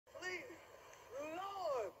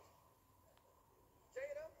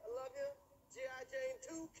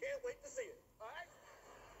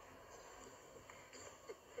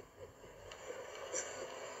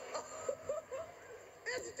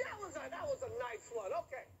nice one.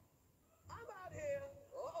 Okay. I'm out here.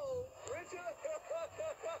 Uh-oh. Richard.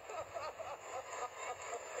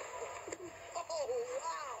 Oh,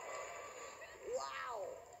 wow. Wow.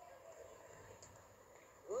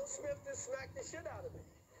 Will Smith just smacked the shit out of me.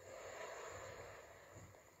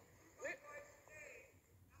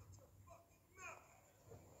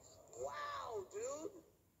 Wow, dude.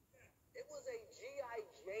 It was a G.I.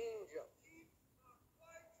 Jane jump.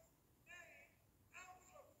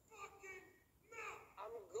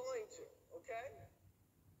 I'm going to, okay?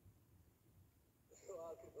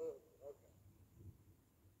 Okay.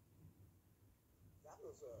 That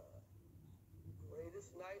was a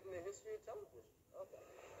greatest night in the history of television. Okay.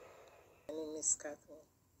 My name is Catherine.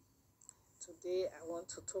 Today I want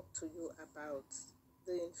to talk to you about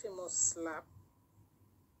the infamous slap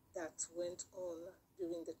that went on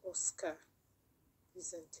during the Oscar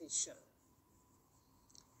presentation.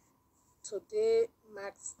 Today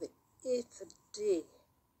marks the 8th day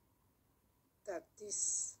that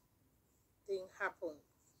this thing happened.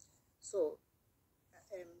 So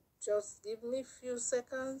just give me a few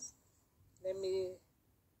seconds. Let me,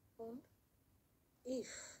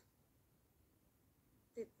 if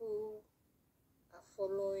people are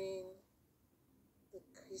following the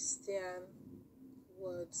Christian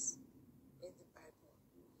words in the Bible,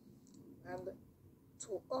 and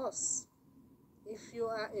to us, if you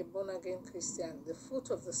are a born-again Christian, the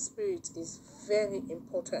fruit of the Spirit is very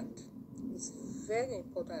important. It's very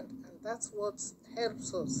important, and that's what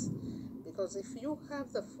helps us. Because if you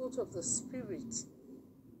have the fruit of the Spirit,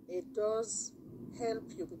 it does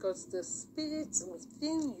help you, because the Spirit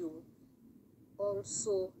within you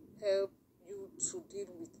also help you to deal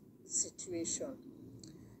with situation.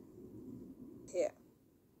 Here,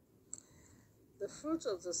 the fruit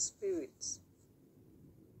of the Spirit,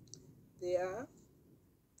 they are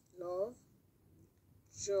love,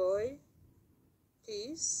 joy,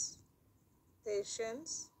 peace,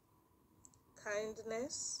 patience,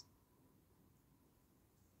 kindness,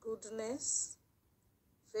 goodness,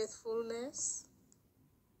 faithfulness,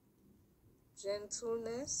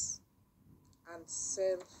 gentleness, and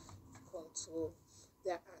self-control.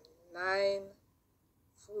 There are 9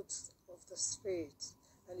 fruits of the Spirit,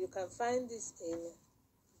 and you can find this in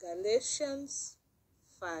Galatians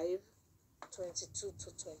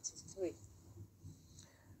 5:22-23.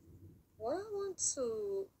 What I want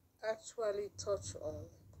to actually touch on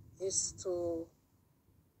is to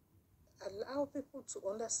allow people to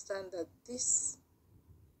understand that this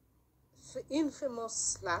infamous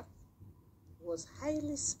slap was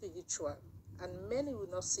highly spiritual, and many will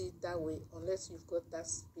not see it that way unless you've got that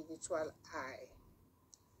spiritual eye.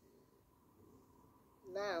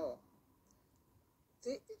 Now,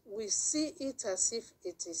 we see it as if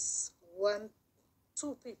it is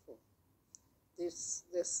two people.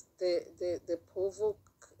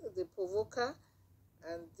 The provoker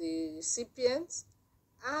and the recipient,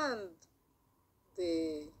 and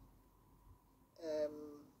the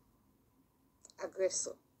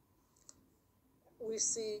aggressor. We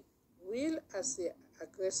see Will as the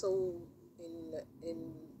aggressor.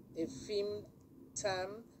 In a film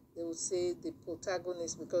term, they will say the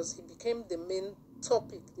protagonist, because he became the main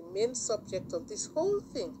topic, the main subject of this whole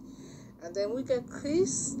thing. And then we get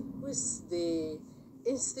Chris, who is the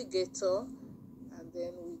instigator, and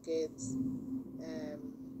then we get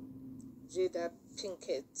Jada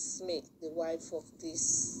Pinkett Smith, the wife of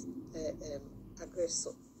this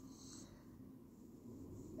aggressor.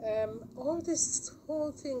 All this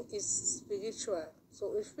whole thing is spiritual.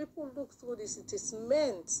 So if people look through this, it is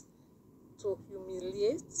meant to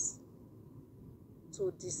humiliate,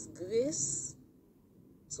 to disgrace,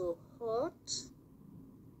 to hurt,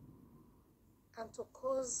 and to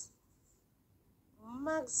cause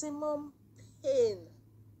maximum pain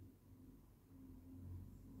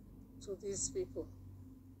to these people.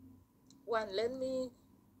 One, let me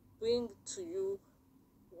bring to you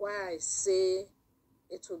why I say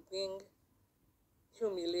it will bring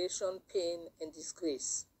humiliation, pain, and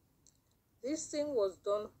disgrace. This thing was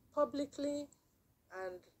done publicly,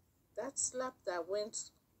 and that slap that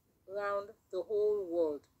went around the whole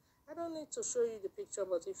world. I don't need to show you the picture,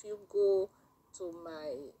 but if you go to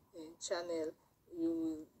my channel,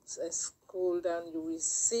 you will scroll down, you will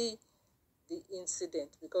see the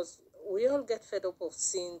incident, because we all get fed up of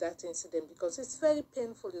seeing that incident, because it's very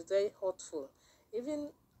painful, it's very hurtful. Even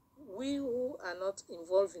we who are not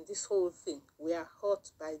involved in this whole thing, we are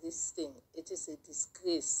hurt by this thing. It is a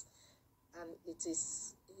disgrace, and it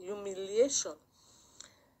is humiliation.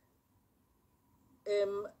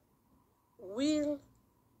 Will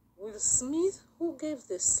Smith, who gave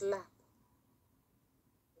the slap,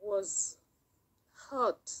 was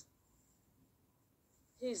hurt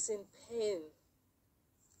he's in pain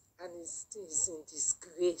and he's in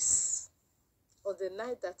disgrace. On the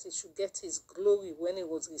night that he should get his glory, when he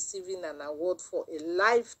was receiving an award for a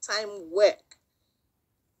lifetime work,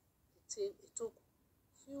 it took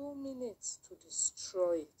few minutes to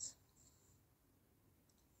destroy it.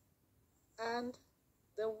 And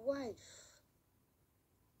the wife,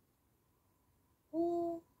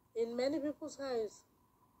 who in many people's eyes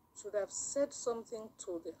should have said something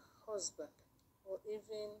to the husband, or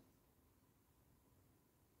even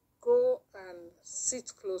go and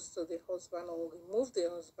sit close to the husband, or remove the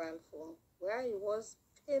husband from where he was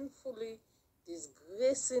painfully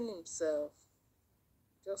disgracing himself,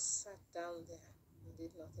 just sat down there and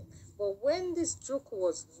did nothing. But when this joke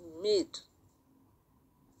was made,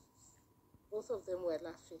 both of them were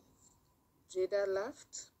laughing. Jada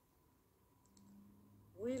laughed,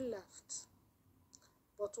 Will laughed.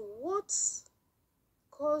 But what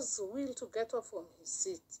caused Will to get up from his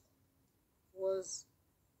seat was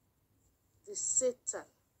the Satan,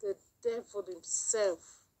 the devil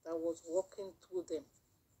himself that was walking through them.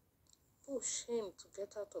 Push him to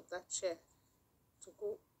get out of that chair, to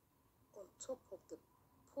go on top of the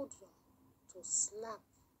podium, to slap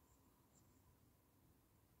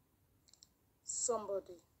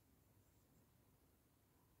somebody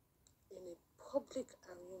in a public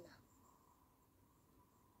arena.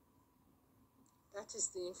 That is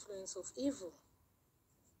the influence of evil.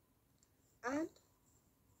 And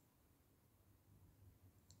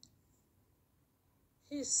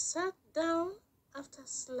he sat down after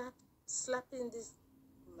slapping this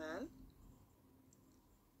man,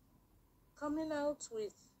 coming out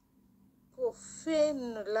with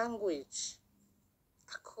profane language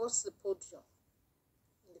across the podium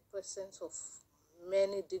in the presence of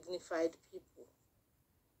many dignified people.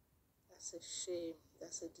 That's a shame.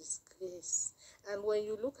 That's a disgrace. And when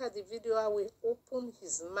you look at the video, how he opened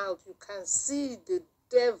his mouth, you can see the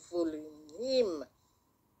devil in him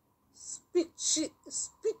speaking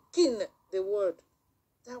the word.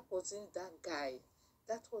 That wasn't that guy.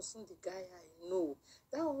 That wasn't the guy I know.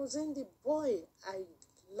 That wasn't the boy I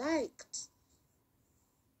liked.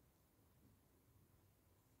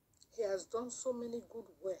 He has done so many good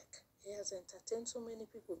work. He has entertained so many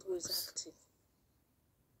people through his acting.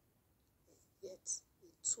 Yet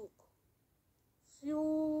it took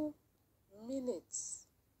few minutes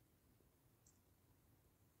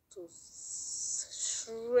to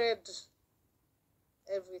shred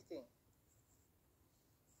everything.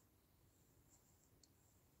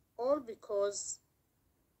 All because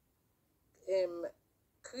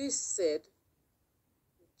Chris said,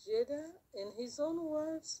 Jada, in his own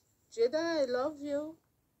words, Jada, I love you.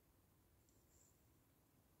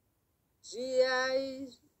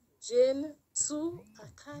 G.I. Jane 2, I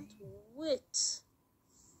can't wait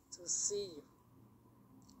to see you.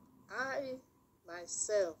 I,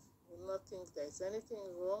 myself, will not think there's anything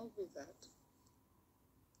wrong with that.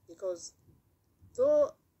 Because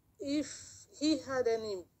though if he had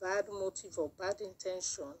any bad motive or bad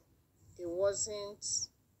intention, it wasn't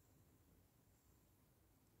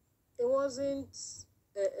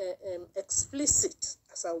explicit,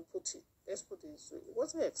 as I would put it. Let's put it this way. It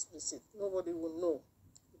wasn't explicit. Nobody would know.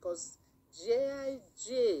 Because J.I.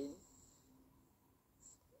 Jane,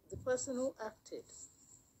 the person who acted,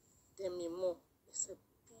 Demi Moore, is a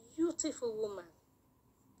beautiful woman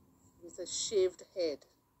with a shaved head.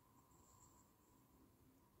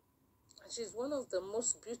 And she's one of the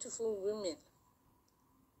most beautiful women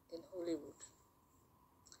in Hollywood.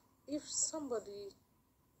 If somebody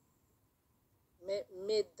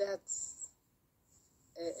made that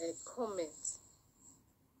a comment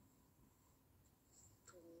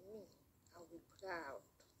to me, I'll be proud.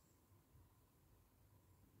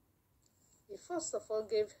 He first of all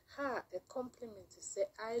gave her a compliment. He said,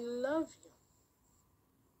 I love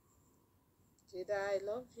you. Jada, I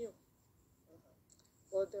love you.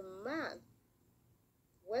 But the man,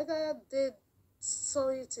 whether they saw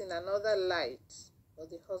it in another light, or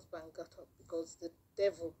the husband got up because the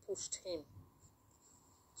devil pushed him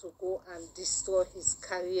to go and destroy his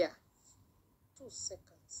career. 2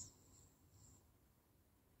 seconds.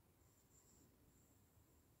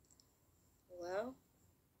 Well,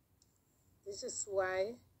 this is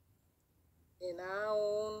why in our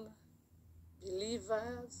own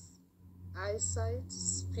believers' eyesight,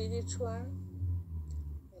 spiritual,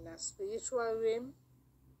 in a spiritual realm,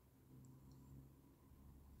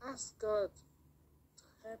 ask God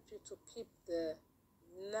to help you to keep the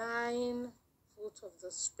 9 fruit of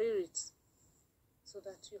the Spirit so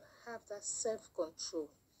that you have that self-control.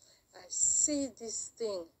 I see this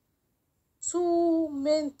thing, 2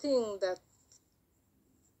 main things that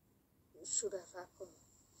should have happened.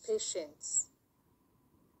 patience,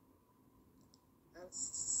 and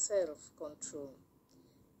self-control.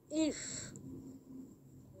 If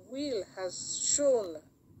Will has shown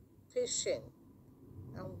patience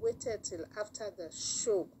and waited till after the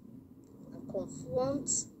show and confront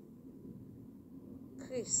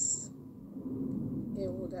Chris, he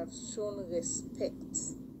would have shown respect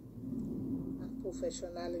and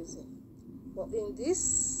professionalism. But in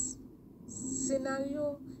this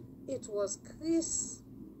scenario, it was Chris,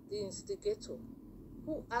 the instigator,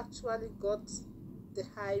 who actually got the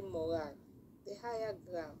high morale, the higher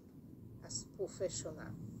ground as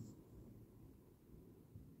professional.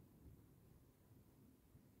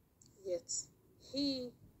 Yet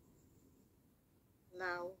he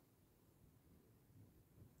now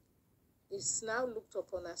is now looked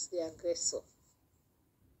upon as the aggressor.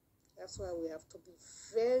 That's why we have to be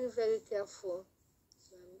very, very careful.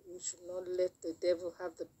 We should not let the devil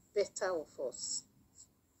have the better of us.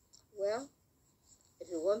 Well, if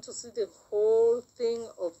you want to see the whole thing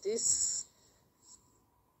of this,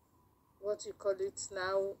 what you call it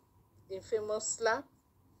now, infamous slap,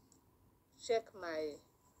 check my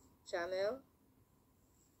channel.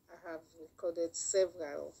 I have recorded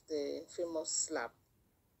several of the famous slap.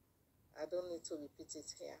 I don't need to repeat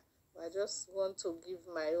it here. I just want to give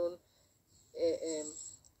my own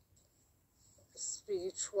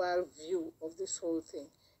spiritual view of this whole thing.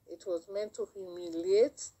 It was meant to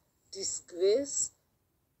humiliate, disgrace,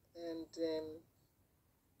 and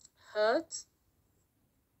hurt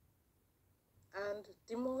and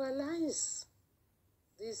demoralize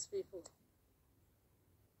these people.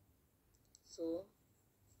 So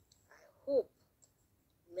I hope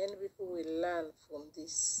many people will learn from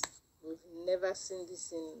this. We've never seen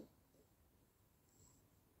this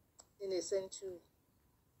in a century.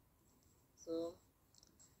 So,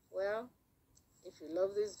 well, if you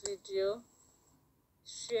love this video,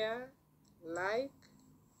 share, like,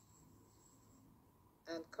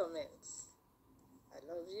 and comment. I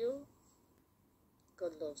love you.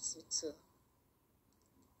 God loves you too.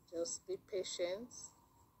 Just be patient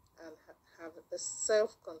and have a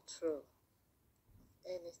self-control.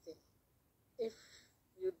 Anything. If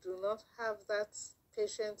you do not have that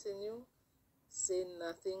patience in you, say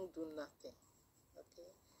nothing, do nothing. Okay?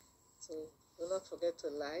 So do not forget to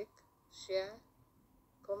like, share,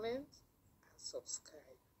 comment, and subscribe.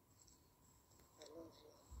 I love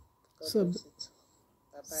you. God loves you too.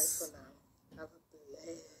 Bye-bye for now. Have a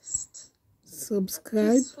blessed,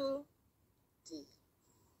 subscribe. peaceful day.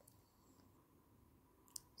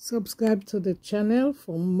 Subscribe to the channel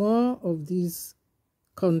for more of these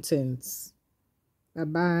contents.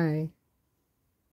 Bye-bye.